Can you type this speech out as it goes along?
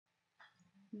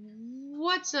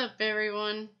What's up,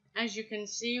 everyone? As you can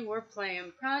see, we're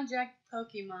playing Project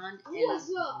Pokemon in What's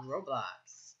up?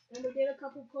 Roblox. And we did a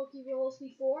couple Pokerolls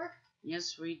before.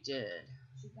 Yes, we did.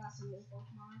 We got some new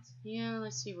Pokemon. Yeah,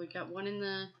 let's see. We got one in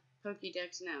the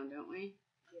Pokédex now, don't we?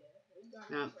 Yeah.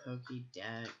 Not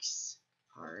Pokédex.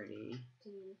 Party.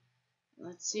 Team.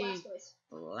 Let's see.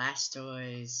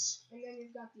 Blastoise. And then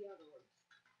you've got the other ones.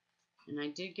 And I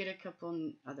did get a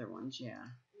couple other ones, yeah.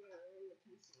 Yeah, they're in the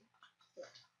PC. Yeah.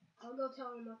 I'll go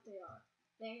tell them what they are.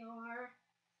 They are...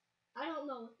 I don't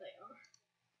know what they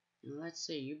are. Let's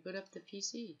see. You put up the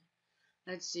PC.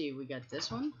 Let's see. We got this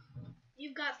one.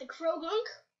 You've got the Krogunk.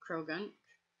 Krogunk.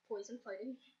 Poison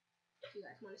fighting. If you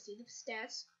guys want to see the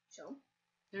stats, show them.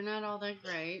 They're not all that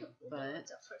great, but...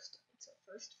 It's a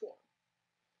first form.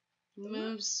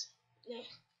 Moves. Yeah.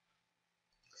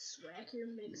 Swag your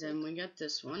mix. Then we got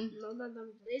this one. No,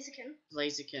 Blaziken.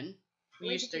 Blaziken.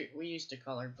 We used to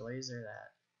call our Blazer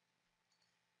that.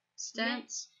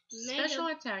 Stats. Special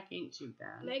attack ain't too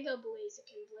bad. Mega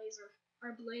Blaziken.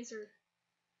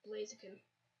 Blaziken.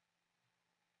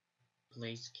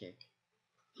 Blaze kick.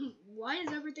 Why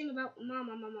is everything about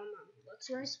Momma?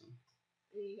 Luxray?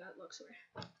 And you got Luxray.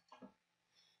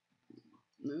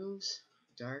 Moves.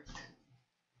 Dark.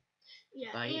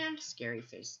 Yeah, Bite. and Scary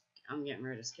Face. I'm getting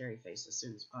rid of Scary Face as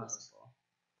soon as possible.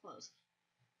 Close.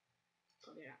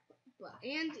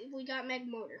 And we got Meg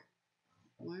Motor.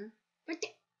 Where? Right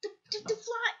there. The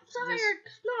flyer.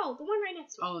 No, the one right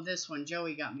next to it. Oh, this one.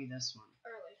 Joey got me this one.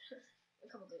 Early. A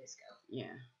couple days ago.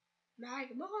 Yeah.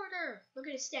 Meg Motor. Look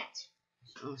at his stats.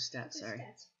 Oh, stats, sorry.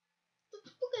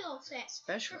 Look at all the stats.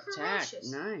 Special They're attack.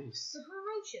 ferocious. Nice. They're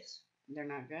ferocious. They're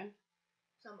not good?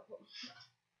 Some of them.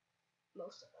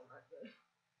 Most of them are good.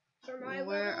 For my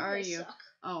Where level, are they you? suck.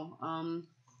 Oh,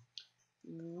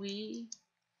 we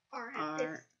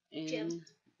are in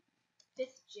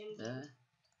fifth gym. the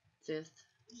fifth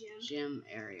gym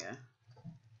area.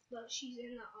 But she's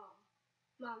in the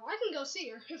Mom, I can go see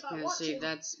her if I Yeah, want see, to.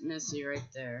 that's Missy right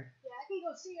there. Yeah, I can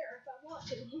go see her if I want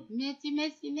to.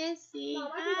 Missy.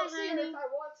 Mom, I can go see her if I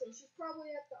want to. She's probably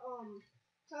at the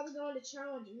probably going to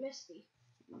challenge Misty.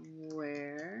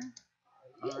 Where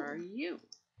are you?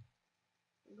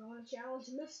 I'm going to challenge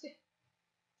Misty.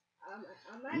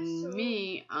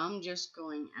 I'm just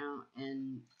going out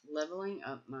and leveling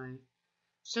up my...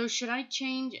 So should I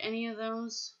change any of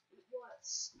those?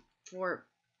 What?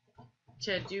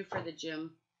 To do for the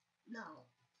gym? No.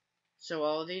 So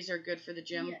all of these are good for the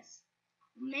gym? Yes.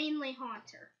 Mainly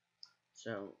Haunter.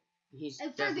 So he's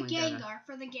and for the Gengar,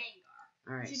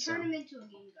 Alright, you should turn him into a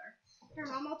Gengar. Here,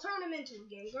 Mom, I'll turn him into a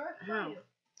Gengar. How?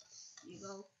 You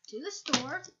go to the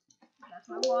store. That's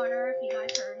my water, if you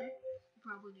guys heard it. You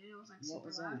probably did. It was like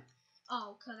super loud. That?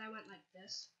 Oh, because I went like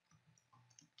this.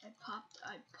 I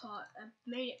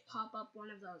made it pop up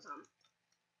one of those,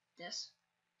 this.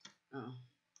 Oh.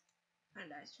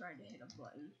 And I tried to hit a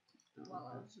button while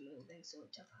I was moving, so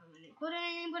it took how many?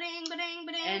 Ba-ding.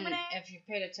 And if you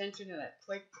paid attention to that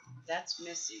click, that's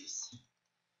Missy's.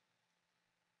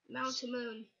 Mount to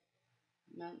Moon.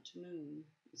 Mount to Moon.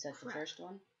 Is that the first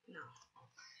one? No.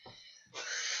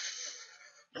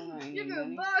 Oh, you're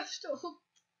gonna bust up.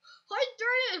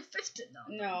 Hydrated and fisted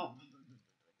though. No.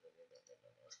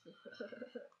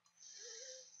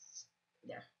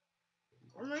 There.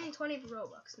 120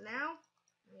 Robux. Now,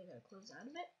 I'm gonna close out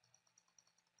of it.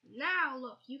 Now,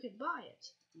 look, you can buy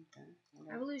it. Okay.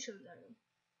 Evolution Zone.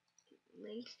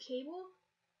 Link cable.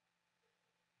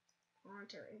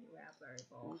 Haunter and Raspberry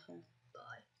Ball. Okay.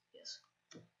 Buy. Yes.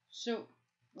 So,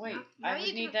 wait, now I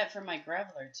would need that for my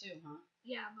Graveler too, huh?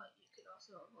 Yeah, but you could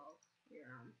also evolve your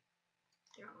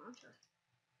Haunter.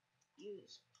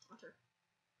 Use Haunter.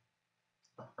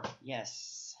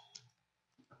 Yes.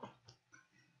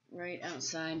 Right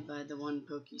outside by the one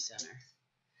Poke Center.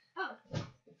 Oh.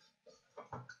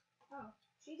 Oh,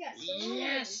 she got Cerulean.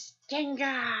 Yes, Gengar!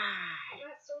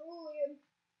 Got Cerulean.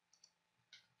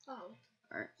 Oh.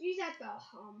 Alright. She's at the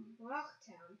Rock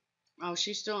Town. Oh,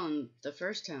 she's still in the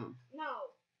first town.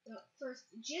 No, the first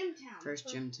gym town. First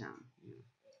gym town.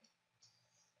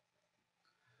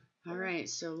 Yeah. Alright,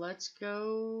 so let's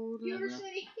go to Computer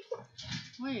City.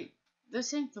 Wait,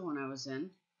 this ain't the one I was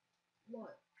in.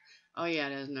 What? Oh yeah,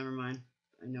 it is. Never mind.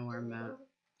 I know where I'm at.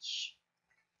 Shh.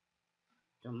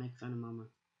 Don't make fun of Mama.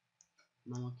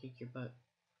 Mama will kick your butt.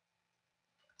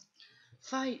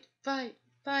 Fight!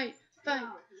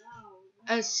 No.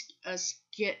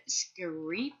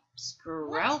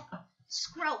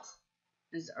 Skrelp.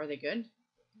 Are they good?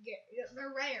 Yeah,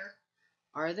 they're rare.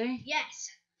 Are they? Yes.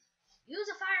 Use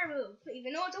a fire move,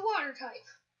 even though it's a water type.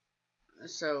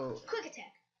 So. Quick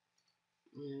attack.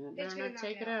 Yeah, better not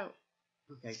take it out.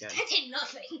 Okay, good. That did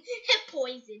nothing. It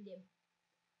poisoned him.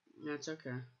 That's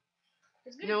okay.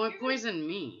 It's good. No, it poisoned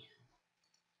me.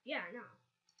 Yeah, I know.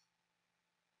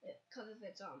 Because of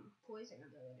its poison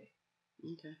ability.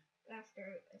 Okay.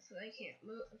 After, if they can't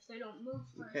move, if they don't move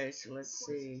first. Okay, so let's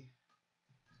see.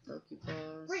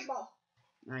 Pokeballs. Great ball.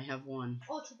 I have one.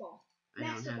 Ultra ball. I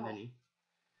don't Master have ball. any.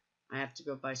 I have to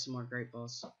go buy some more Great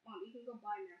Balls. Mom, you can go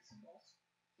buy Master balls.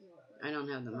 I don't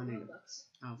have the money. Robux.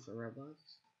 Oh, for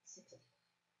Robux? 60.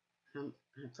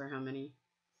 For how many?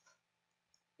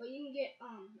 But you can get,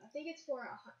 I think it's for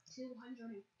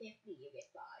 250 you get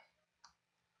 5.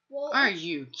 Well, Are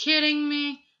you kidding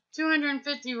me?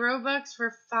 250 Robux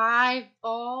for 5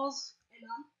 balls? Hey,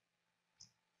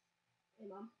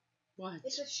 Mom. What?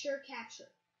 It's a sure capture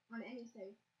on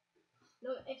anything.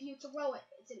 No, if you throw it,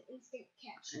 it's an instant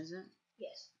catch. Is it?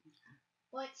 Yes. Okay.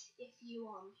 But if you,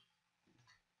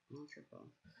 Ultra Ball.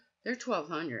 They're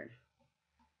 1,200.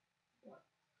 What?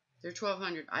 They're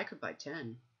 1,200. I could buy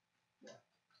 10. What?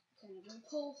 10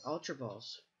 pulls? Ultra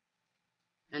Balls.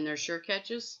 And they're sure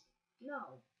catches?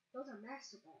 No. Those are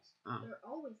Master Balls. Oh. They're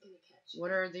always going to catch.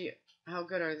 What are the... How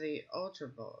good are the Ultra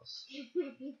Balls?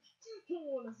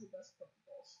 One of the best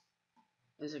Pokeballs.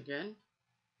 Is it good?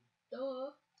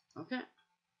 Duh. Okay.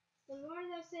 Then why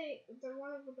did I say they're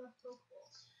one of the best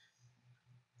Pokeballs?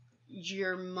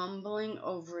 You're mumbling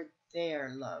over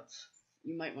there, love.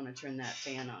 You might want to turn that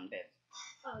fan on, babe.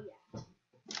 Oh, yeah.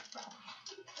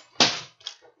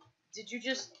 Did you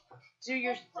just do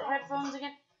your headphones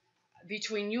again?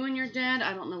 Between you and your dad,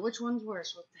 I don't know which one's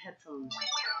worse with the headphones.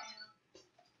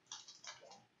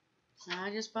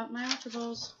 I just bought my Ultra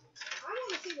Balls. I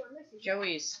want to see what this is.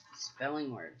 Joey's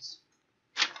spelling words.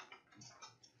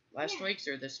 Last week's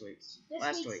or this week's?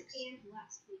 Last week's. And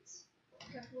last week's.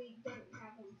 Because we didn't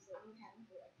have them, so we had them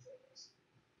for like 3 days.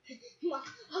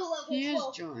 Level He 12.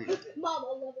 is joined.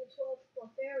 Momma, level 12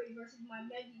 Clefairy versus my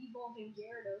Mega Evolving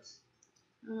Gyarados.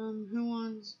 Who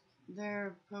wants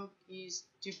their Pokies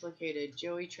duplicated?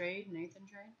 Joey trade? Nathan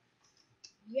trade?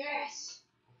 Yes!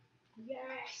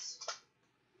 Yes!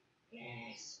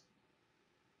 Yes!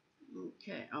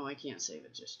 Okay. Oh, I can't save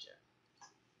it just yet.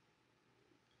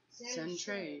 Send trade.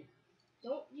 trade.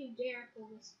 Don't you dare pull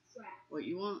this crap. What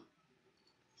you want?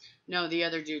 No, the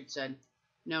other dude said.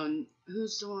 No,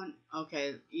 who's the one?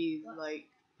 Okay, you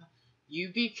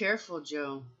be careful,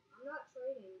 Joe. I'm not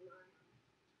trading mine.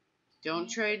 Don't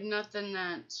trade nothing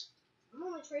that. I'm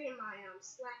only trading my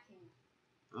slacking.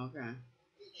 Okay.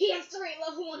 He has 3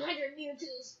 level 100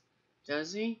 Mewtwo's.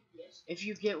 Does he? Yes. If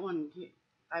you get one,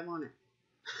 I want it.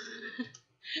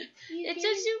 It's a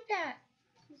Zubat.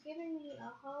 He's giving me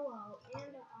a Ho-Oh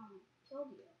and a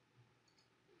Tobio.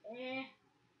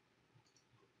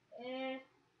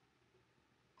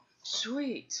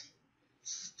 Sweet.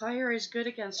 Fire is good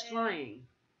against flying.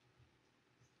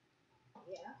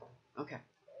 Yeah. Okay.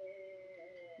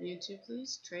 Mewtwo,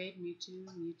 please. Trade Mewtwo,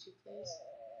 please.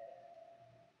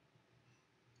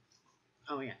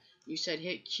 Oh, yeah. You said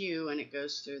hit Q and it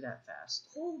goes through that fast.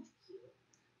 Hold Q.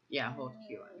 Yeah, hold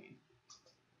Q, I mean.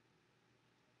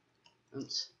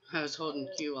 Oops. I was holding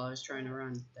Q while I was trying to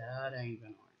run. That ain't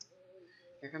gonna work.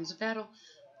 Here comes a battle.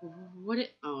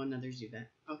 Oh, another Zubat.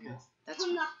 Okay. No. That's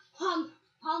I'm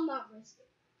not risking.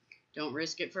 Don't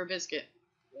risk it for a biscuit.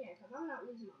 Yeah, because I'm not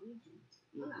losing my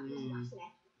Mewtwo. I'm not losing my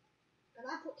Slack. Because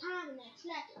I put time in that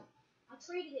Slack. I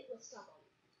traded it with someone.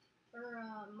 For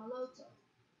Maloto.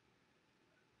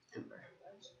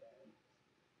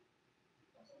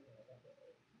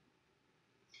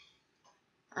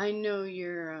 I know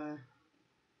you're,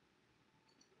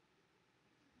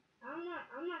 I'm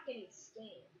not getting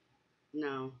scammed.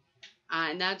 No.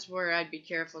 And that's where I'd be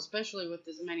careful, especially with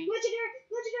as many. Legendary!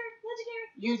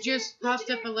 You just popped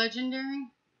up a legendary?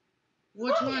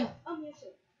 Which one? Yeah.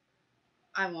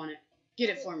 I want it. Get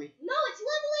it for me. No, it's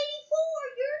level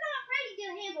 84! You're not ready to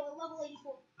handle a level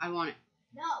 84. I want it.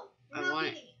 No, you're not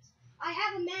getting it. I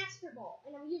have a Master Ball,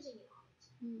 and I'm using it on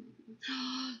it.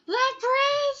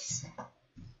 Lapras!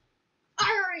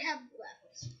 I already have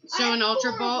Lapras. So an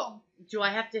Ultra Ball? Do I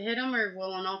have to hit him, or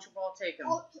will an Ultra Ball take him?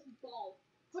 Ultra Ball.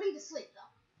 Put him to sleep,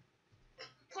 though.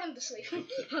 Put him to sleep.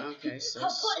 Okay, so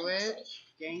Switch,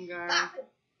 Gengar,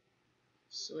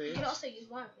 Switch. You can also use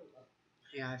Vileplume, though.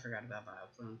 Yeah, I forgot about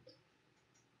Vileplume.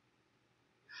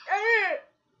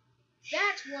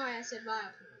 That's why I said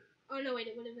Vileplume. Oh, no, wait,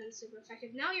 it would have been super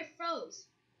effective. Now you're froze.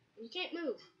 You can't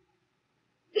move.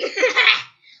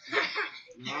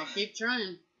 I'll keep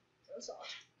trying. That's all.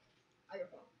 I've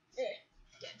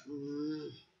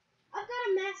got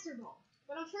a Master Ball,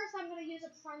 but first I'm going to use a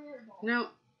Primary Ball. No.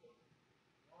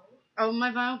 Oh,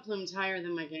 my Vileplume's higher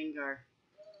than my Gengar.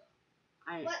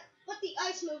 But the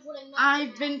ice move would have knocked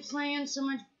I've him been out. playing so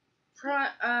much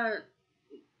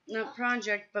not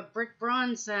Project, but Brick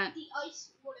Bronze that The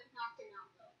ice would have knocked him out,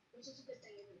 though. Which is a good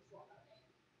thing it didn't fall out of it.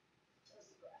 That's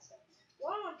the grass thing.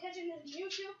 Well, I'm catching this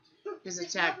Mewtwo. his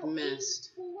attack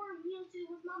missed. 4 Mewtwo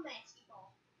with my maxi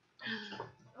ball.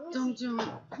 Don't do it.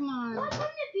 Come on. Why couldn't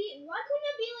it be like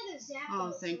a Zapdos?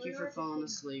 Oh, thank you for falling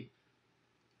asleep.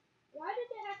 Why did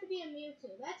it have to be a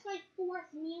Mewtwo? That's my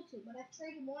 4th Mewtwo, but I've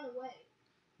traded one away.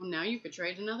 Well, now you could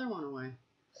trade another one away.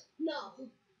 No.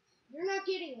 You're not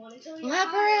getting one until you're higher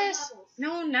Lapras! levels.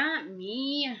 No, not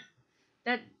me.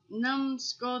 That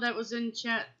numbskull that was in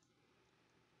chat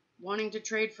wanting to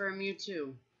trade for a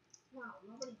Mewtwo. No,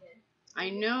 nobody did. I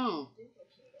know.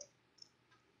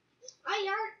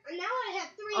 Now I have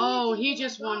 3 Oh, Mewtwo he in my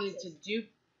just wanted boxes. to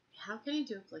How can he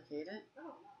duplicate it? I don't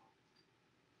know.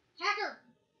 Hacker!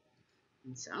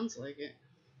 It sounds like it.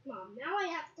 Mom, now I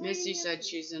have 3 Missy Mewtwo. said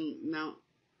she's in Mount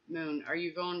Moon. Are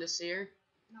you going to see her?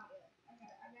 Not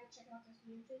yet. I gotta check out this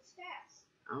Mewtwo stats.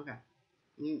 Okay.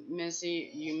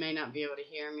 Missy, you may not be able to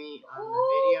hear me on the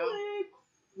video,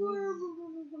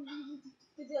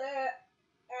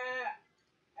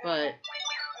 but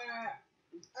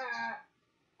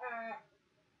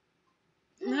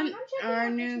then our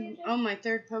new my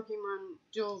third Pokemon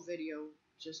duel video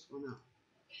just went up.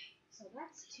 So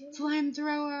that's 2.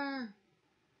 Flamethrower.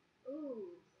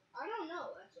 Ooh, I don't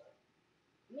know actually.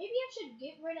 Maybe I should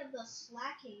get rid of the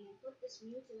slacking and put this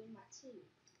Mewtwo in my team.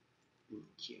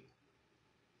 Cute.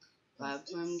 Cloud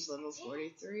Plume's level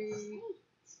 43.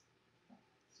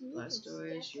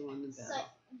 Blastoise, you won the battle.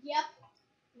 Yep.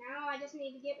 Now I just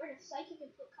need to get rid of Psychic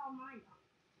and put Calm Mind on.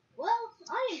 Well,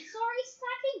 I am sorry,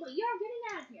 Slacking, but you're getting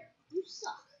out of here. You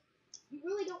suck. You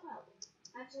really don't help.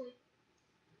 Actually.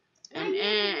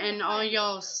 And all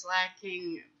y'all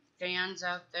Slacking fans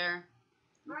out there,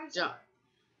 don't.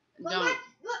 But my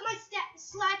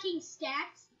Slacking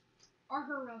stats are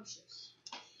ferocious.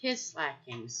 His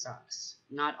Slacking sucks.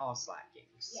 Not all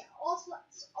Slackings. Yeah, all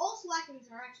Slackings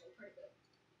are actually pretty good.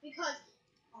 Because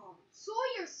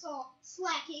Sawyer saw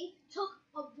Slacking took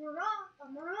a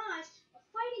mirage of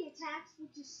fighting attacks,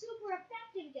 which is super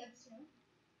effective against him,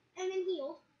 and then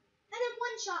healed, and then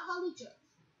one-shot Hawlucha.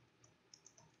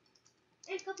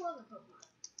 And a couple other Pokemon.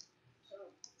 So,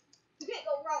 you can't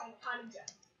go wrong with Hawlucha.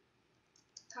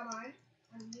 Come on,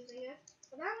 I'm using it.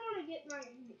 But I want to get my...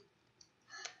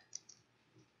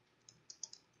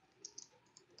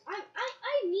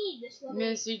 I need this level.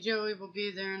 Missy Joey will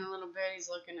be there in a little bit. He's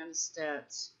looking at his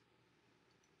stats.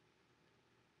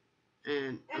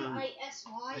 And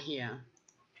M-I-S-Y? Yeah.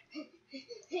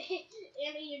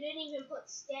 Andy, you didn't even put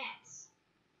stats.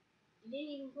 You didn't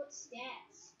even put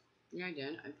stats. Yeah, I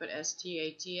did. I put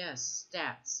S-T-A-T-S.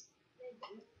 Stats.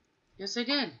 Yes, I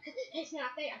did. It's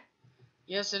not there.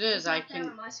 Yes, it is. It's not there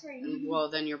on my screen. Well,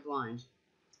 then you're blind.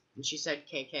 And she said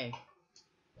KK.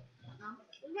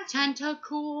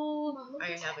 Tentacool. I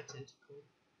have a Tentacool.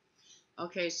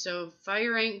 Okay, so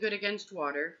fire ain't good against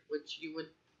water, which you would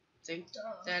think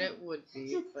that it would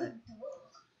be, but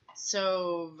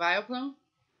so Vileplume,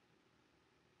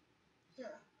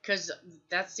 because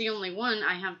that's the only one.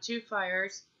 I have 2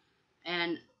 fires,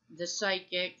 and the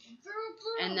Psychic,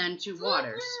 and then 2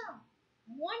 waters.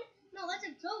 One? No, that's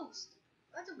a ghost.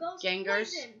 That's a ghost.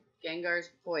 Gengar's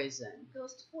poison.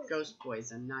 Ghost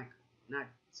poison. Not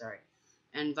sorry.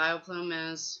 And Vileplume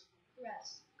is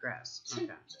grass. Okay.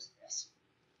 Just grass.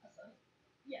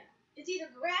 Yeah. It's either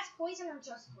grass poison or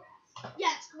just grass.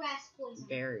 Yeah, it's grass poison.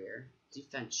 Barrier.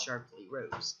 Defense sharply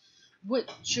rose.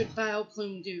 What should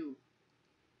Vileplume do?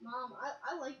 Mom,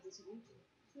 I like this Mewtwo.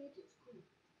 This Mewtwo's cool.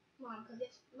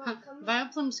 Mom, come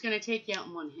Vileplume's gonna take you out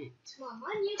in 1 hit. Mom,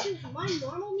 my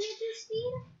normal Mewtwo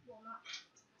speed, well, not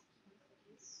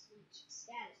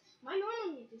status. My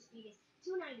normal Mewtwo speed is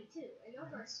 292, and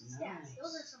those are some stats.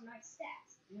 Those are some nice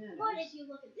stats. Yeah, but if you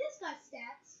look at this guy's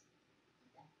stats,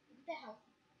 look at the health,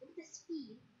 look at the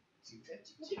speed,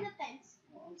 252. look at the defense,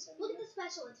 look at the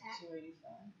special attack.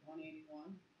 285,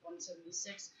 181,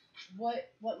 176.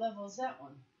 What level is that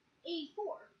one?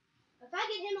 84. If I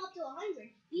get him up to 100,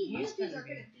 these Mewtwo's are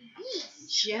gonna be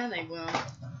beasts. Yeah, they will.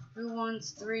 Who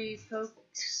wants 3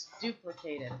 pokes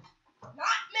duplicated?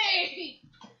 Not me!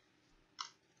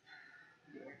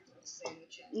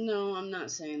 No, I'm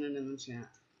not saying it in the chat.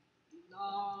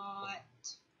 Not.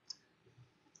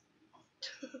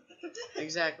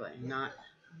 Exactly, not.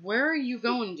 Where are you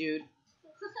going, dude?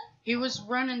 He was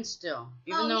running still.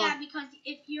 Even though yeah, because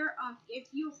if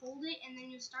you hold it and then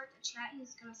you start the chat,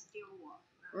 he's gonna steal one.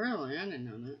 Really? I didn't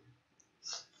know that.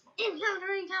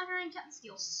 Encounter,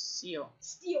 steal. Seal.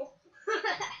 Steal.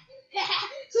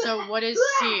 So what is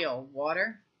seal?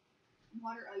 Water?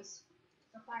 water, ice.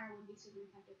 So fire would be super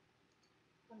effective.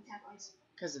 Gonna tap ice.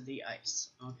 Because of the ice.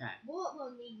 Okay. Well,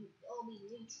 it'll be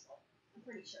neutral. I'm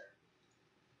pretty sure.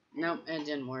 Nope, it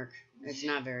didn't work. It's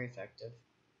not very effective.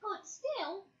 But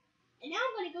still, and now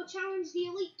I'm gonna go challenge the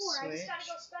Elite Four. Switch. I just gotta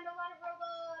go spend a lot of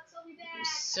Robux. I'll be back.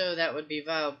 So that would be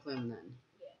Vileplume then.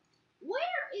 Yeah.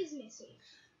 Where is Missy?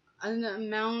 On the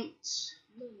Mount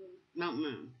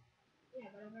Moon. Yeah,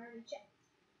 but I've already checked.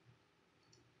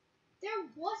 There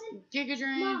wasn't. Giga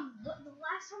Drain. Mom, the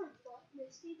last time I fought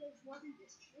Misty, there wasn't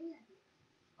this train here.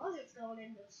 I was just going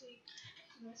in to see.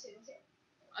 Let's see what's here.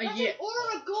 That's Yeah. an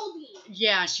Aura Goldie.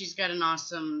 Yeah, she's got an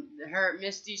awesome. Her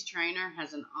Misty's trainer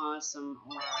has an awesome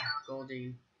Aura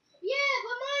Goldie. Yeah,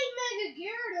 but my Mega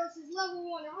Gyarados is level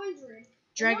 100.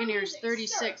 Dragonair's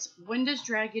 36. When does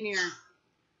Dragonair?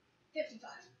 55.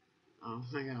 Oh,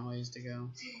 I got a ways to go.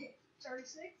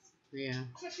 36? Yeah.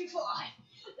 55.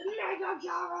 The Mega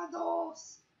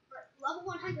Gyarados. Level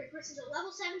 100 versus a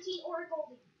level 17 Aura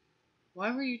Goldie.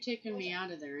 Why were you taking me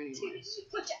out of there anyways?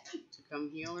 Gotcha. To come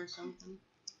heal or something?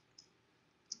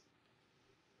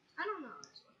 I don't know.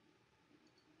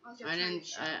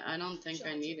 I don't think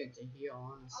I needed to heal,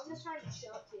 honestly. I'm just trying to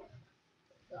show it to you.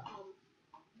 The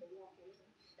walking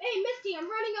thing. Hey, Misty, I'm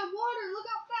running on water. Look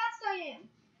how fast I am.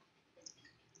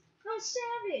 I'm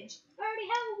savage. I already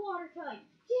have a water type.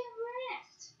 Get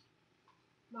wrecked.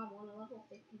 Mom, want a level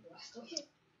 50 Blastoise?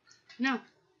 No.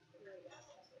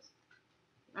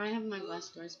 I have my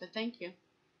Blastoise, but thank you.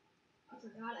 I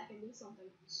forgot I can do something.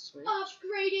 Switch.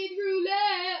 Upgraded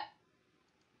roulette.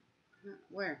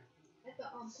 Where? At the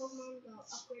Pokemon, the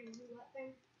upgraded roulette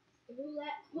thing. The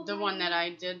roulette. Pokemon The one that I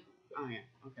did. Oh yeah.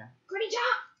 Okay. Greninja.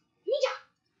 Ninja.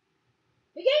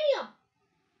 Meganium.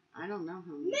 I don't know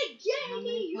how many. Meganium.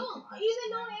 Even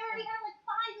though I already have like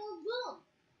 5 of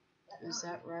them. Is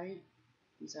that right?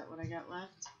 Is that what I got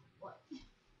left? What? Is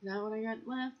that what I got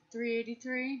left?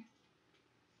 383.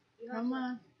 Come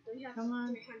on. Come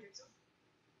on. 300 something.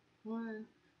 What?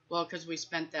 Well, because we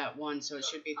spent that one, so it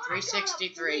should be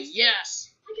 363.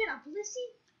 Yes! I got a Blissey.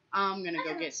 I'm gonna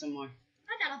go get some more.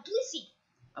 I got a Blissey.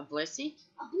 A Blissey?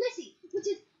 A Blissey,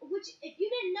 which if you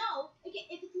didn't know, if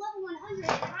it's level 100,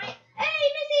 right?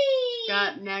 Hey,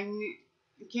 Missy!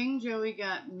 Got King Joey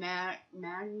got Magnium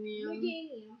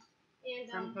And,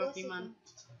 from Blissey Pokemon. from...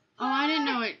 Oh, I didn't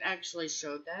know it actually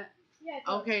showed that. Yeah, it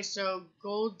does. Okay, so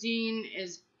Goldeen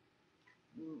is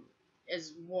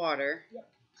water. Yep.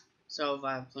 So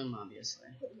Vileplume, obviously.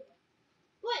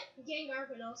 But Gengar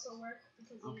could also work because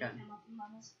he Okay. can come up in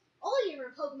levels. All of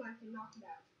your Pokemon can knock it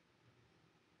out.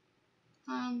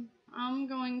 I'm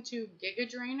going to Giga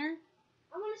Drainer.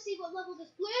 I want to see what level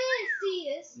this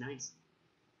Blissey is. Nice.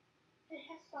 It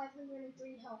has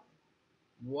 503 health.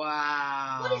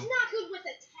 Wow. But it's not good with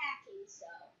attacking, so.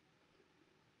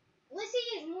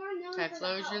 Blissey is more known for the health.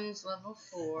 Typhlosion's level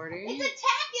 40. Its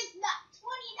attack is not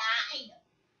 29.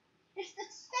 Its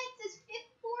defense is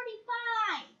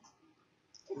 45.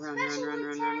 Its Run. attack is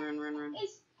 145.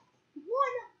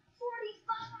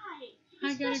 I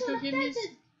gotta special go get defense Miss.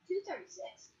 is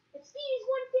 236. Its speed is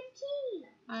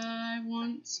 115. I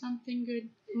want something good.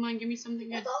 Come on, give me something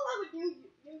good. That's all I would use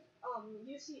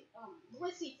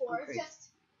Blissey for. Okay. It's just.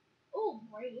 Oh,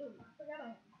 Greninja. I forgot I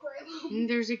have Greninja.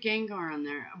 There's a Gengar on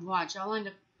there. Watch, I'll end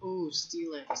up. Ooh,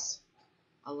 Steelix.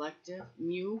 Elective.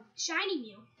 Mew. Shiny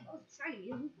Mew. Oh, shiny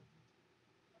Mew.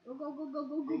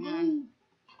 Go. Hang on.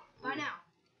 Buy now.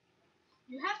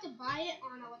 You have to buy it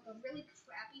on a really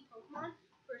crappy Pokemon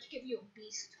for it to give you a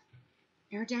beast.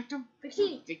 Aerodactyl?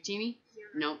 Victini. Victini?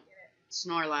 You're Nope. Get it.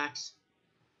 Snorlax.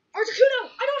 Articuno!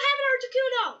 I don't have an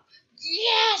Articuno!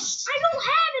 Yes! I don't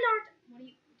have an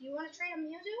Articuno! Do you want to trade a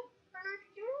Mewtwo for an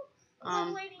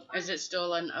Articuno? Is it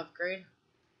still an upgrade?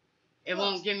 It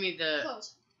won't give me the...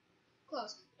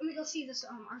 Close. Let me go see this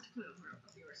Articuno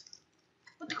of yours.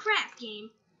 But the crap game,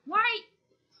 why...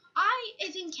 I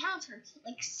have encountered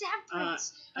like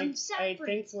separates. I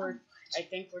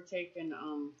think we're taking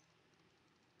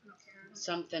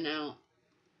something out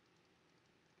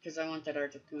because I want that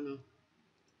Articuno.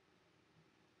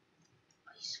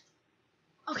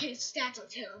 Okay, its stats are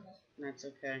terrible. That's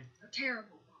okay. They're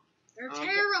terrible. They're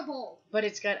terrible. But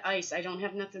it's got ice. I don't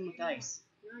have nothing with ice.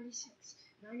 96,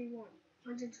 91,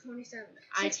 127,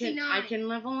 69. I can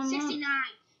level them 69. up.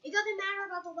 It doesn't matter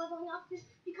about the leveling up because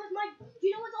you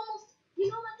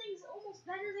know that thing's almost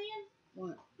better than?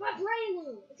 What? My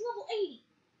Breloom. It's level 80.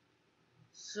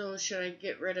 So should I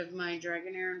get rid of my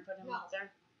Dragonair and put him up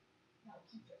there? No,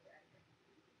 keep your Dragonair.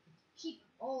 Keep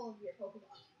all of your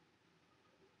Pokemon.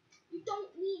 You don't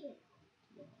need it.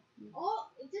 All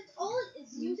it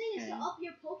is using is to up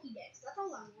your Pokédex. That's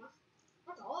all I want.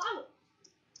 That's all I want.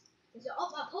 Is it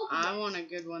up my Pokedex? I want a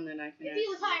good one that I can. If he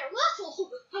was higher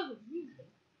level, I would use him.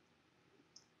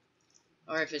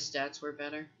 Or if his stats were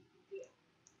better. Yeah.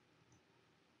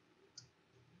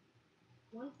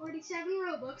 147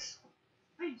 Robux.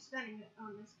 I'm spending it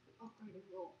on this upgraded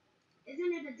roll.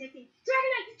 Isn't it addicting?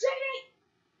 Dragonite! Dragonite!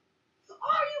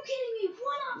 Are you kidding me?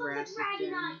 One off of the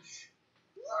Dragonite!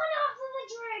 One off of the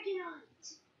Dragonite!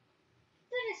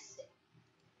 That is...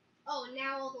 Oh, and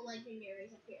now all the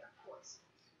legendaries appear, of course.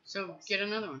 So, get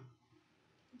another one.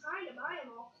 I'm trying to buy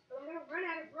them all, but I'm going to run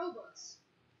out of Robux.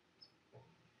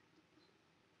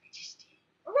 I just did.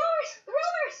 Auroras!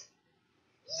 Auroras!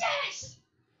 Yes!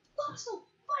 Fossil!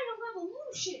 Final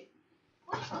evolution!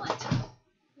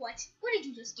 What? What did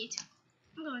you just get?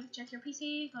 I'm going to check your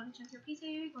PC. Going to check your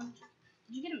PC. Going to check.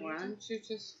 Did you get a Why don't you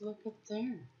just look up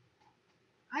there?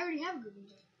 I already have a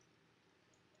Greninja.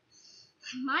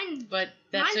 Mine. But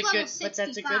that's a level good. But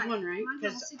that's a good one, right? Mine's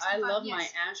level Because 65, I love yes. my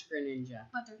Ash Greninja.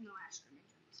 But there's no Ash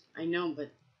Greninja. I know, but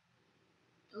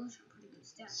Those are pretty good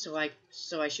stats.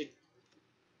 so I should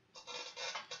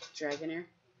Dragonair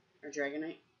or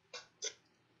Dragonite,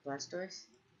 Blastoise.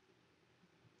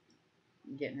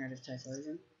 I'm getting rid of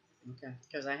Typhlosion. Okay,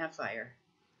 because I have fire.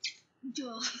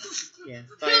 Duh. Yeah,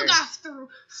 He's got four.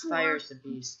 Fire's the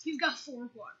beast. He's got 4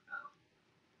 water. Oh.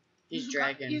 He's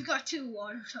dragon. He's got 2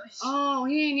 water types. Oh,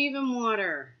 he ain't even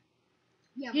water.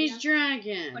 Yeah, He's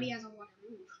dragon. But he has a water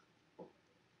move.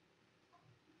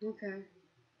 Okay.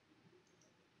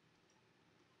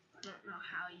 I don't know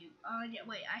how you. Oh, yeah,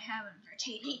 wait, I have a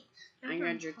Dratini. I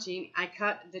got Dratini. I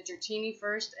caught the Dratini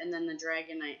first, and then the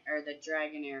Dragonite or the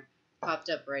Dragonair popped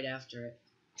up right after it.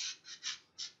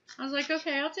 I was like,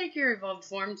 okay, I'll take your evolved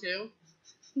form too.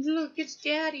 Look, it's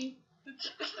Daddy.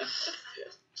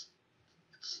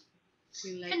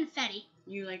 Confetti.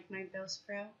 You like my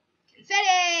Bellsprout?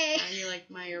 Confetti! You like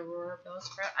my Aurora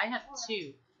Bellsprout? I have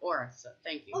 2. Aura, so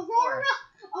thank you. Aurora!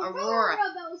 Aurora.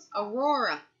 Those.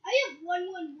 Aurora. I have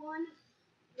 111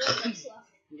 Robux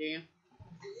left. Do you?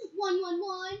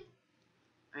 111.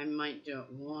 I might do it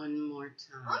one more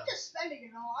time. I'm just spending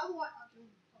it all. I want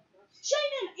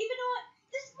Shaman! Even though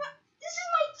this is my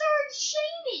 3rd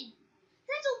Shaman!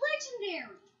 That's a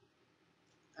legendary!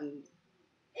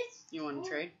 You want to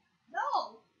trade?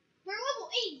 No! They're level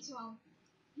 80, so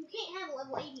you can't have a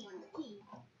level 80 on your team.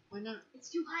 Why not? It's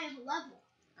too high of a level.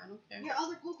 I don't care. Your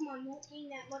other Pokemon won't gain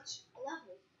that much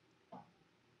level.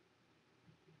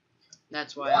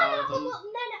 That's why What all of off them. a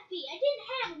Menifee? I didn't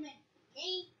have a Menifee.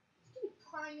 Okay? Stupid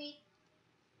primate.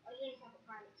 I didn't have a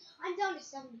primate. I'm down to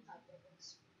 75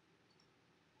 Robux.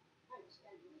 I'm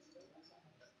spending this thing myself.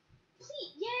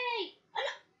 Please, yay!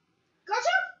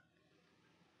 Gotcha!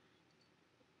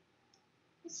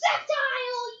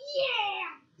 Sceptile!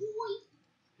 Yeah! Boy!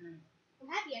 I'm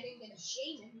happy I didn't get a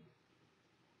Shaman.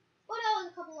 Oh no,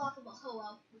 and a couple off of a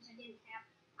Ho-Oh, which I didn't have.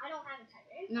 I don't have a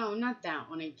Titan. No, not that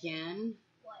one again.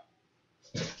 What?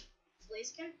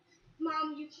 Blaziken?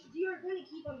 Mom, you're gonna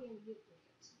keep on getting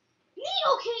duplicates.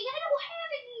 Nidoking! I don't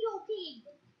have a Nidoking!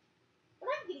 But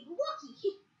I'm getting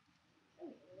lucky.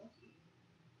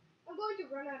 I'm going to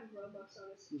run out of Robux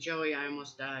on this. Joey, I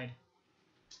almost died.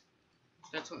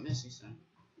 That's what Missy said.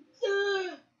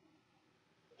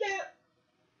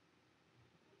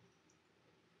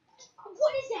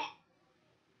 What is that?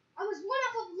 I was one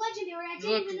off of legendary. I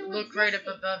didn't even know it Look right up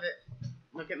existed. above it.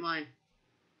 Look at mine.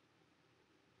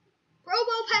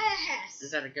 Robo-Pass!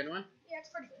 Is that a good one? Yeah, it's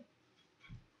pretty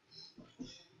good.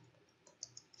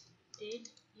 Did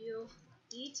you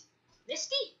eat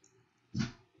Misty?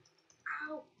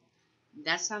 Ow.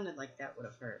 That sounded like that would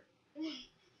have hurt.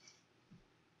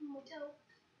 Moto.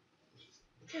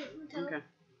 Okay.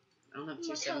 I'll have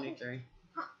 273.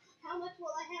 How much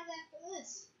will I have after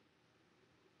this?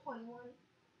 21.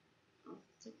 I'll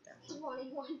take that one.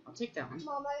 21. I'll take that one.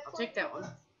 Mom, I'll take that one.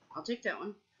 I'll take that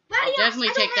one. Adios. I'll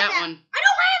definitely take that one. I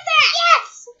don't have that! Yes!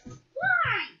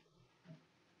 Why?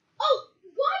 Oh,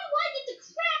 why do I get the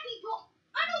crappy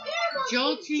I don't care about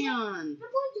Jolteon.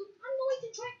 I'm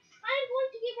going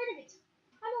to get rid of it.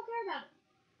 I don't care about it.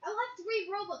 I'll have 3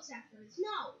 Robux after this.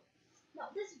 No,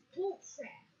 this is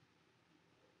bullcrap.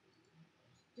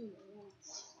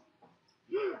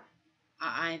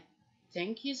 I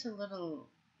think he's a little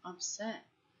upset.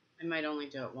 I might only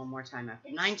do it one more time after.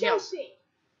 It's Ninetales.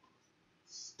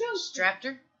 Stupid.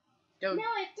 Straptor. Now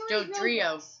I have 3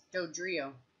 Robux.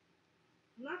 Dodrio.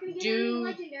 I'm not going to get any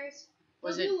legendaries.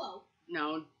 Was it?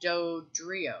 No,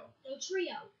 Dodrio.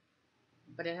 Dotrio.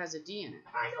 But it has a D in it.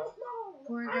 I don't know.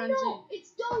 Poor I Gunzy. know.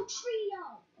 It's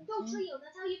Dotrio. Dotrio.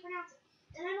 That's how you pronounce it.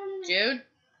 And I don't even. Dude.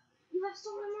 You have so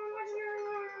many more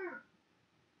legendaries.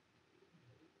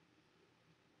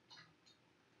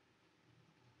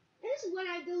 And this is when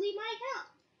I delete my account.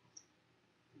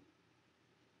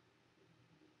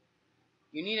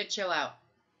 You need to chill out.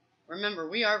 Remember,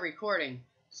 we are recording,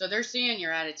 so they're seeing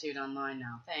your attitude online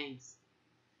now. Thanks.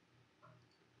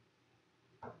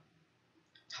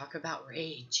 Talk about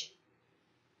rage.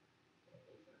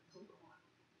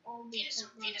 Venusaur. All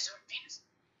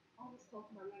these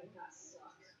Pokemon that got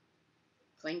suck.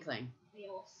 Cling clang. They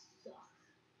all suck.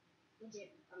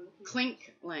 Legit. I'm looking.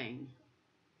 Clink lang.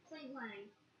 Cling clang.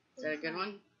 Is that a good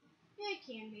one? Yeah, it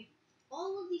can be.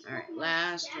 All of these Alright, Pokemon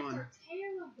last stats one. are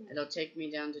terrible. It'll take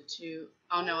me down to 2.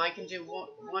 Oh no, I can do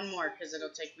one more because it'll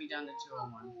take me down to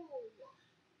 201.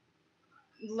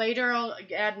 Later I'll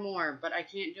add more, but I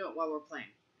can't do it while we're playing.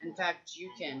 In fact,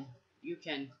 you can. You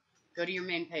can. Go to your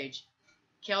main page.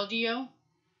 Keldeo.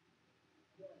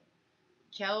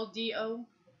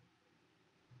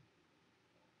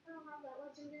 I don't have that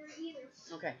legendary either.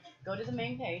 Okay, go to the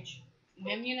main page.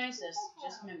 Memunize this.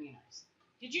 Just memunize.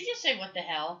 Did you just say what the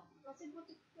hell? I said what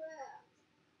the crap.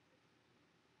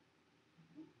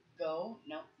 Go.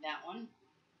 Nope, that one.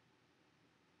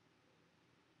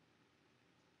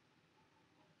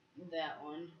 That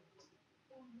one.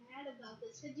 I'm mad about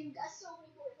this because you've got so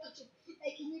many more legends.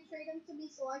 Hey, can you trade them to me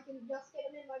so I can just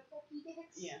get them in my Pokédex?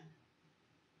 Yeah.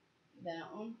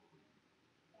 That one.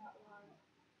 That one.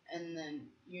 And then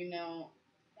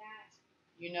That.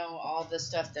 you know all the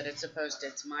stuff that it's supposed to.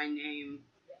 It's my name.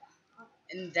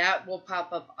 And that will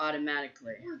pop up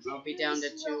automatically. I'll be down to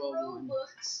 201.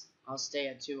 Robux. I'll stay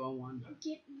at 201. You're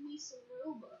getting me some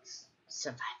Robux.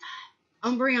 Survive that.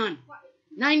 Umbreon.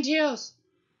 Ninetales.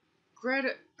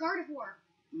 Greta. Gardevoir.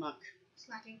 Muck.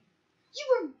 Slacking. You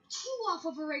were 2 off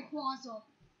of a Rayquaza.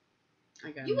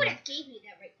 I got You him. would have gave me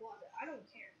that Rayquaza. I don't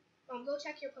care. Go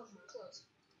check your Pokemon clothes.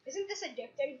 Isn't this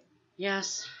addicting?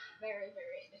 Yes. Very,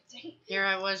 very addicting. Here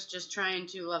I was just trying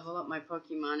to level up my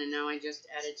Pokemon, and now I just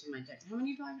added to my deck. How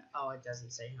many do I got? Oh, it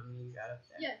doesn't say how many you got up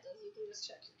there. Yeah, it does. You can just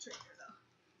check your trainer,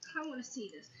 though. I want to see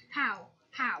this. How?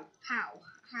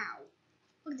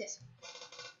 Look at this.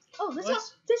 Oh, this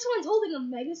one's holding a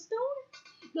Megastone?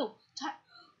 No.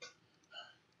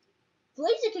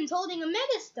 Blaziken's holding a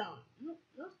Megastone. No,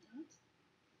 not.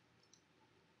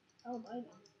 Oh, I know.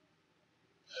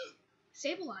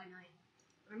 Sableye Knight.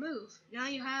 Remove. Now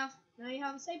you have a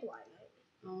Sableye Knight.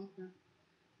 Oh, okay.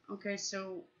 Okay,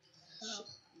 so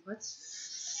let's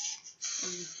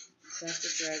back to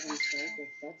Dragon Psychic.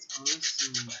 That's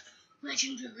awesome.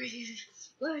 Legendary.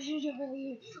 What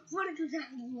does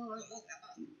that mean?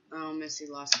 Oh, Missy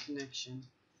lost connection.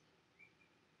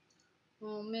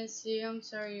 Oh, Missy, I'm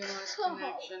sorry you lost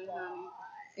connection, honey.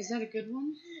 Is that a good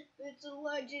one? It's a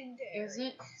legendary. Is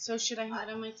it? So should I have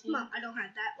it on my team? Mom, I don't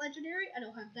have that legendary. I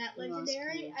don't have that You lost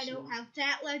legendary. I don't connection. have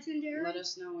that legendary. Let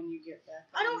us know when you get back.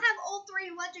 I don't have all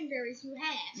 3 legendaries you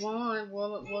have. Well,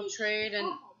 we'll trade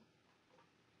and.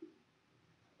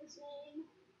 First name,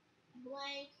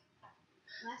 blank.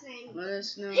 Last name. Let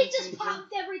us know. He just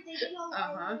popped everything over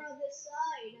Uh-huh. on this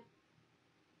side.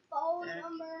 Phone Back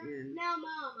number. in. Now,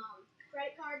 Mom.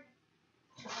 Credit card.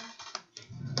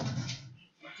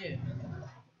 Dude.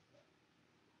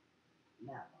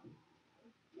 That one.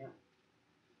 Yep.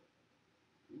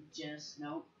 Just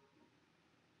nope.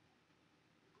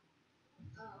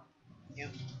 Oh. Yep.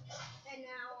 And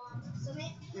now,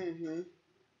 submit. Mm-hmm.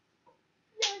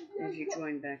 If you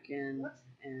join back in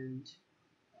and.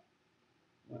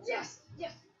 What's that?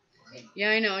 Yes. Okay.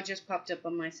 Yeah, I know. It just popped up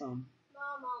on my phone.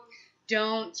 Mom.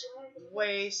 Don't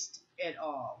waste it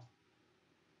all.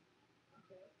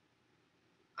 Okay.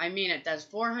 I mean it. That's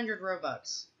 400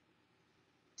 Robux.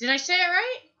 Did I say it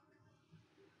right?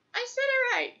 I said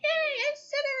it right. Yay! I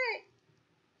said it right.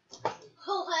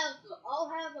 I'll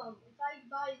have if I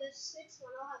buy this 6th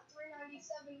one, I'll have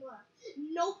 397 left.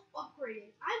 Nope,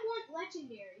 upgrading. I want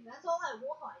legendary. That's all I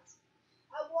want.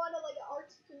 I want an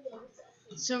Articuno or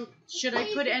something. So, should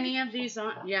I put any of these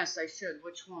on? Yes, I should.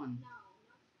 Which one? No.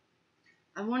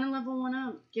 I want to level one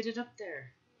up. Get it up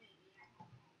there.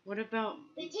 What about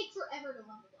They take forever to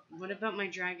level up. what about my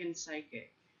Dragon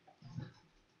Psychic?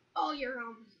 Oh, your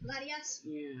Latias?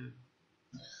 Yeah.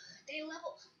 They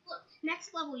level. Look,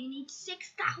 next level you need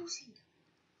 6,000.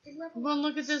 They level. Well,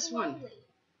 look at this slowly. one.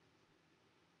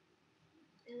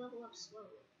 They level up slowly.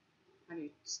 I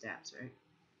need stats, right?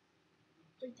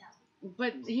 3,000.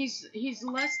 But he's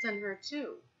less than her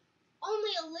too.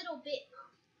 Only a little bit.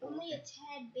 Only a Okay.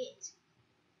 tad bit.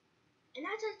 And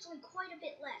that's actually quite a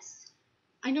bit less.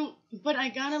 I don't. But I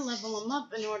gotta level them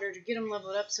up in order to get them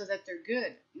leveled up so that they're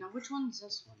good. Now, which one's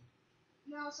this one?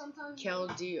 No, sometimes.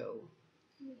 Keldeo.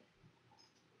 Okay.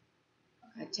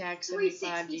 Attack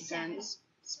 75, 367. defense.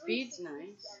 Speed's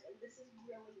nice. This is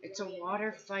It's a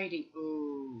water fighting.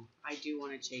 Ooh, I do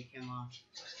want to take him off.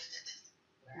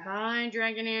 Bye,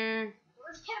 Dragonair.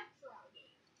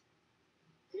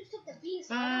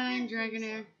 Bye,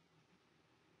 Dragonair.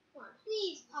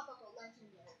 Please pop up a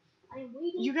legendary. I am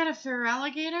waiting. You got a fur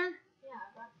alligator? Yeah,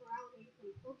 I got for alligator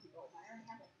from Pokeball. I already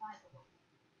have like 5 of them.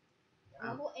 They're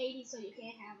level 80, so you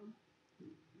can't have them.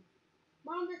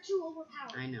 Mom, they're too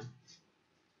overpowered. I know.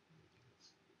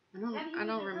 I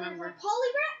don't remember.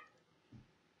 Poliwrath?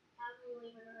 Haven't you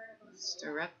even heard of a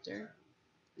Staraptor.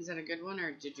 Is that a good one,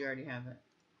 or did you already have it?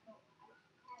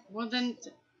 Well then,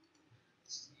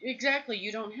 exactly,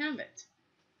 you don't have it.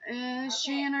 Is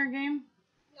she in our game?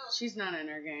 No. She's not in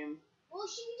our game. Well,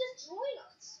 she can just join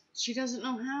us. She doesn't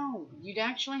know how. You'd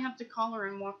actually have to call her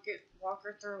and walk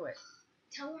her through it.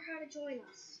 Tell her how to join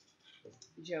us.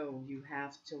 Joe, you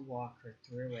have to walk her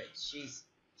through it. She's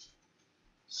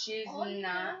All you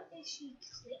not. know is she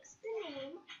clicks the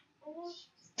name and then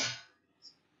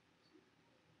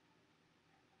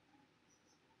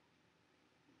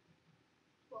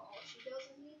well, all she does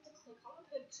is need to click on the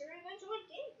picture and then join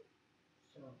game.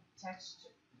 So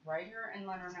write her and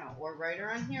let her know, or write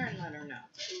her on here and let her know.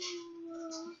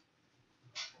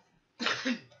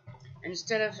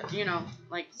 Instead of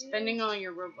like spending all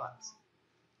your Robux.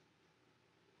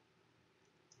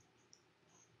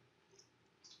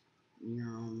 Me.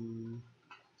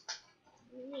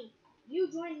 You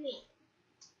join me.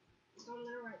 It's on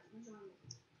the right. You join me.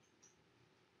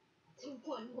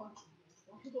 1 more.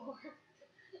 1 more.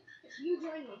 You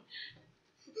join me.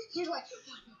 Here's what.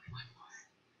 1 more.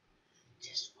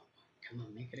 Just 1 more. Come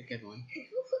on, make it a good one.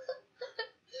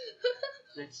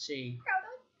 Let's see.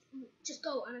 Just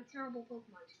go on a terrible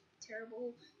Pokemon.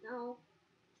 Terrible. No.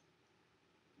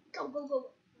 Go, go,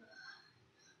 go.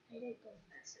 I didn't go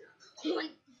fast enough.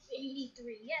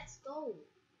 183. Yes, go.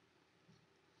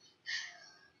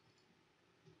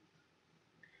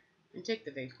 And take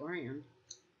the Vaporeon.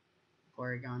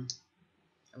 Porygon.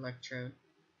 Electrode.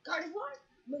 Gardevoir?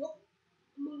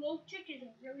 Chick is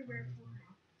a very rare form.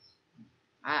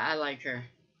 I like her.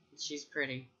 She's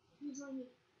pretty. You join me.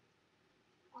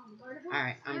 Gardevoir?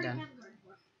 Alright, I'm I done. have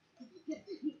Gardevoir.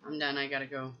 I'm done. I gotta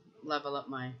go level up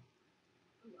my...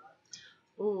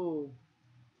 Ooh.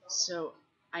 So,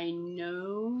 I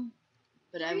know,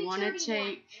 but I want to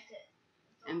take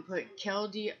and put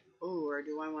Keldeo... Ooh, or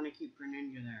do I want to keep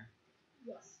Greninja there?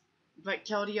 Yes. But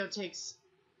Keldeo takes...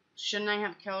 Shouldn't I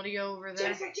have Keldeo over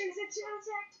there?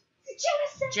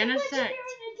 Genesect.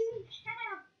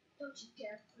 Don't you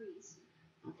dare freeze.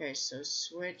 Okay, so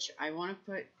switch. I want to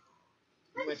put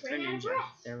with Greninja.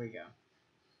 There we go.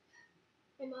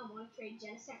 Hey, Mom, want to trade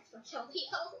Genesect for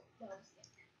Keldeo? No,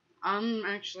 I'm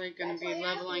actually going to be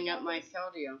leveling up my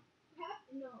Keldeo.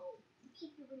 No.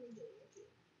 Keep your Greninja in your team.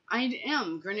 I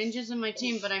am. Greninja's in my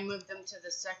team, but I moved them to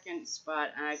the second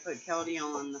spot, and I put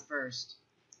Keldeo on the first.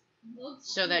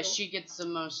 So that she gets the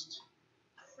most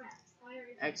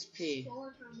XP.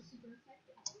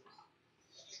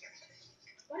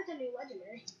 What is a new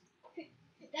legendary?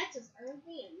 That just earned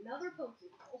me another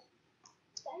Pokeball.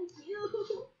 Thank you.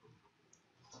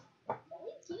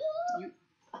 Thank you.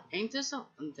 Ain't this a...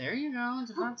 There you go.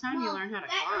 It's about time you learn how to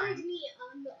that climb. earned me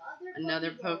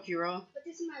Another Pokeroll. But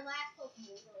this is my last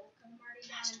Pokeball roll. I'm already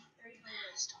down at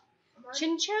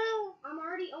 300. Chinchou. I'm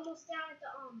already almost down at the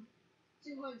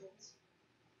 200s.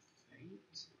 Right.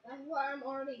 That's why I'm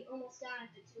already almost down at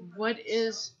the 200s. What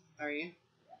is... Are you?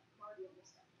 Yeah, I'm already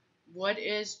almost down. What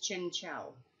is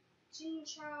Chinchou?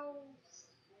 Chinchou.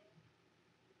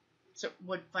 So,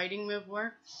 would fighting move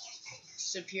work?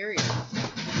 Superior.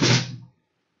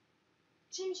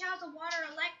 Chinchou's a water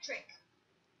electric.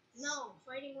 No,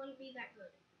 fighting wouldn't be that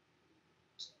good.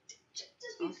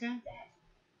 Just be Okay. dead.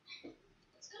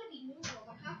 It's gonna be neutral,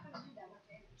 but how can I do that with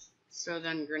damage? So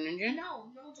then Greninja?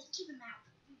 No, just keep him out.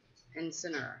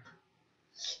 Incineroar.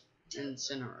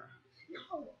 Incineroar.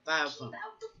 No, Biopump. keep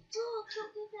out the book.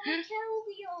 He'll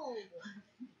Keldeo.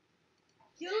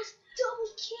 Use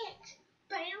double kick.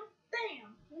 Bam,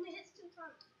 bam. Only hits 2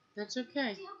 times. That's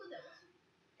okay. See how good that was?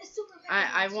 It's super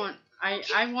effective.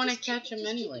 I want to catch him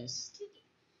anyways.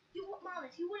 Mom,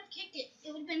 if you would have kicked it,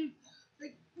 it would have been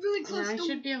like really close. Yeah, I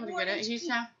should be able to get it. He's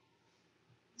half.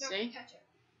 See? Catch it.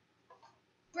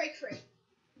 Break free.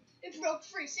 It broke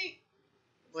free. See?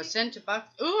 Was sent to box.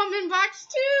 Ooh, I'm in box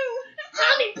 2.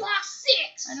 I'm in box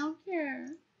 6. I don't care.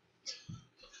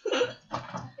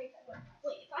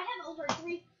 Wait, if I have over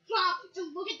 3, Mom,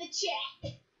 just look at the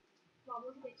chat. Mom,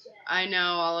 look at the chat. I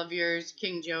know all of yours.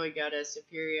 King Joey got a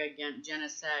superior against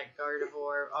Genesect,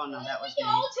 Gardevoir. Oh no, that was me.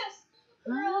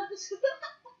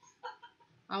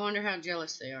 I wonder how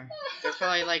jealous they are. They're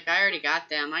probably like, I already got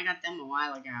them. I got them a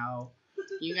while ago.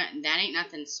 You got that ain't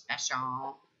nothing special.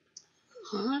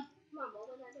 Huh? Mom, what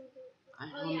was I going to do? I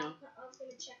don't know. I was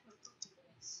going to check my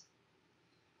Pokédex.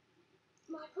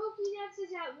 My Pokédex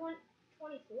is at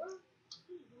 124.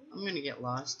 I'm gonna get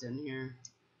lost in here.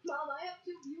 Mom, I have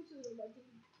 2 Mewtwo in my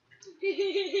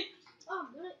team. Oh,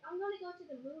 I'm gonna go to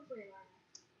the Move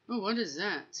Relearner. Oh, what is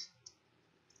that?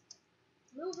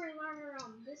 Move Relearner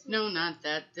this one. No, not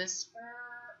that. This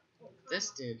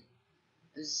dude.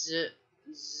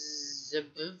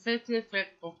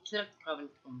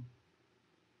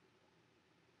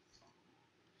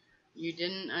 You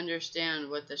didn't understand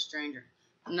what the stranger.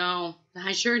 No,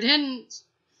 I sure didn't.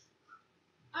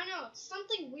 I know, it's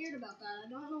something weird about that. I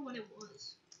don't know what it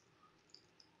was.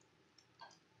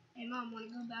 Hey, Mom, want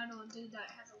to go battle a dude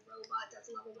that has a robot that's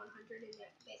level 100 and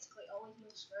that basically always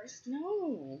moves first?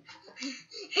 No.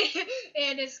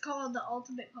 And it's called the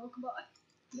Ultimate Pokemon.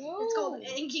 No. It's called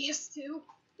Angius too.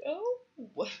 No.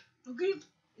 Okay,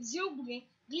 Zubri,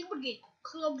 Libri,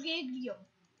 Clublium.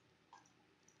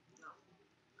 No.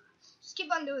 Just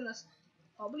keep on doing this.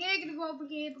 Why?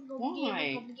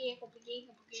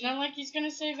 It's not like he's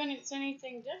gonna say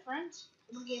anything different.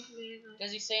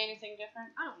 Does he say anything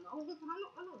different? I don't know. I don't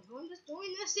know. I'm just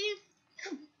doing this.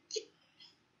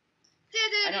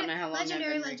 I don't know how long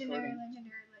Legendary, I've been legendary.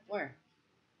 Where?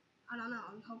 I don't know.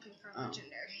 I'm hoping for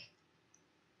legendary.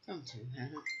 Don't do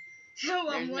that. No,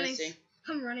 Missy.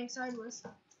 I'm running sideways.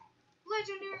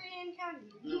 Legendary encounter.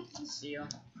 No, see ya.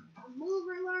 Move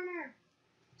Relearner.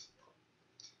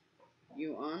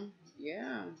 You on?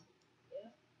 Yeah.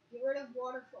 Get rid of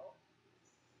Waterfall.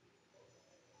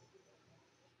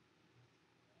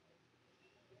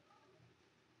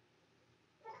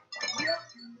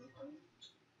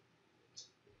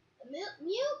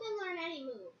 Mew can learn any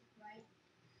move, right?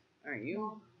 Are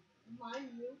you? My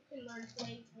Mew can learn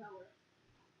Flamethrower.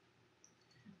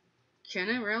 Can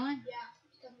it really? Yeah,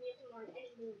 because Mew can learn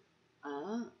any move.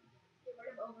 Get rid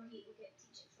of Overheat and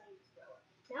teach it Flamethrower.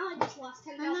 Now I just lost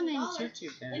 $10,000.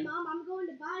 And Mom, I'm going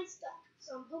to buy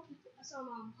some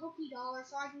Poké Dollar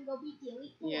so I can go beat the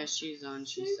Elite Four. Yeah, she's on.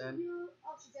 She said. Oh,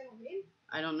 she's in our game.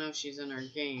 I don't know if she's in our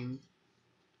game.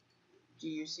 Do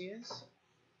you see us?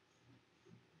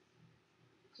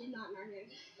 She's not in our game.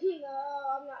 No,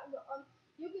 I'm not.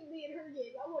 You can be in her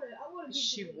game. I wanna be.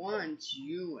 She wants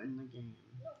you in the game.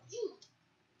 No, you.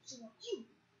 She wants you.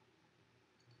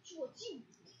 She wants you.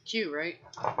 Q, right?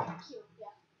 Q,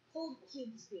 yeah. Hold Q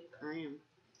to speed. I am.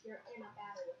 You're in a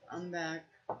battle with us. I'm back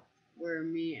where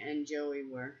me and Joey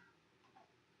were.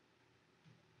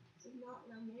 She's not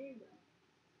in our game, though.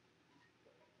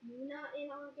 You're not in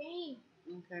our game.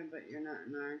 Okay, but you're not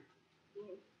in our.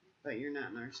 Game. But you're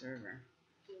not in our server.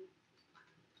 Game.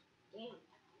 You're not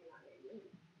in our game.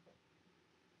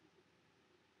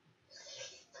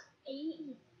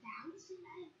 80,000?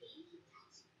 I have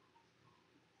 80,000.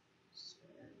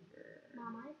 Server.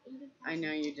 Mom, I have 80,000. I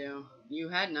know you do. You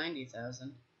had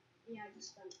 90,000. Yeah, I just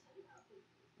spent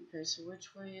 10,000. Okay, so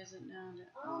which way is it now?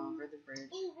 Over the bridge.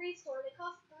 In Restore, they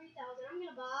cost 3,000. I'm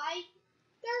gonna buy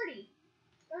 30.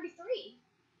 33.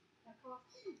 That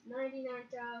costs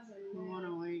 99,000. Who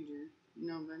wanna wager?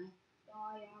 Nobody.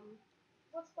 Buy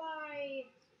let's buy.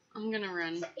 I'm gonna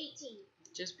run 18.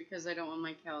 just because I don't want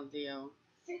my Caldeo.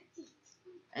 50.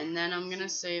 And then I'm gonna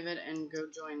save it and go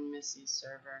join Missy's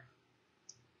server.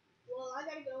 Well, I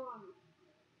gotta go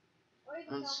or you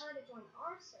can tell her to join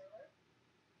our server.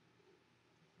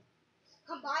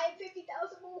 I'm buying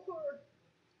 50,000 more.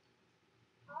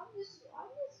 I'm just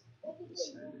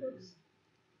making Robux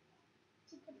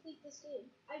to complete this game.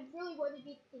 I really want to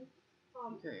beat the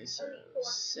okay, so Elite Four.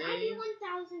 save.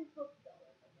 91,000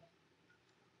 Pokédollars.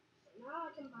 So now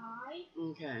I can buy.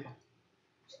 Okay.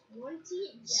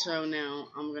 20. So now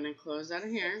I'm gonna close out of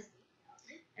here,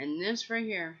 and this right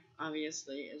here,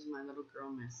 obviously, is my little girl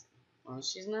Missy. Well,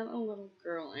 she's not a little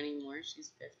girl anymore.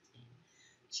 She's 15.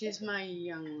 She's my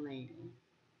young lady.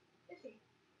 Okay.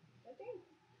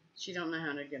 She don't know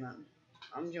how to get on.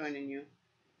 I'm joining you.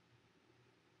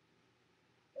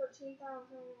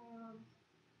 13,000.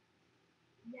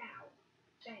 Now.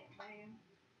 Bam,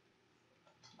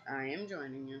 bam. I am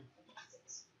joining you.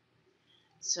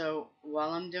 So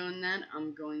while I'm doing that,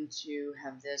 I'm going to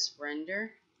have this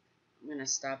render. I'm gonna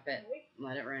stop it.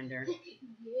 Let it render.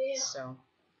 Yeah. So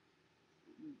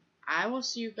I will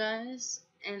see you guys,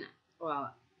 and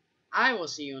well, I will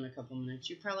see you in a couple minutes.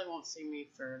 You probably won't see me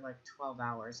for like 12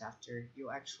 hours after you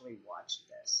actually watch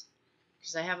this,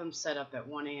 because I have them set up at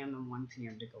 1 a.m. and 1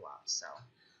 p.m. to go out. So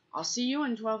I'll see you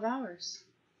in 12 hours.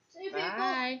 See you,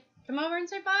 bye. Come over and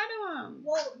say bye to them.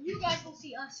 Well, you guys will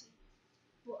see us.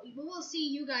 Well, we'll see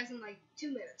you guys in like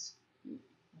 2 minutes.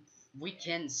 We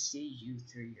can see you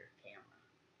through your camera.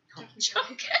 Don't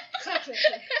choke.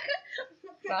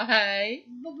 Bye.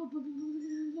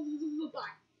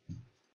 Bye.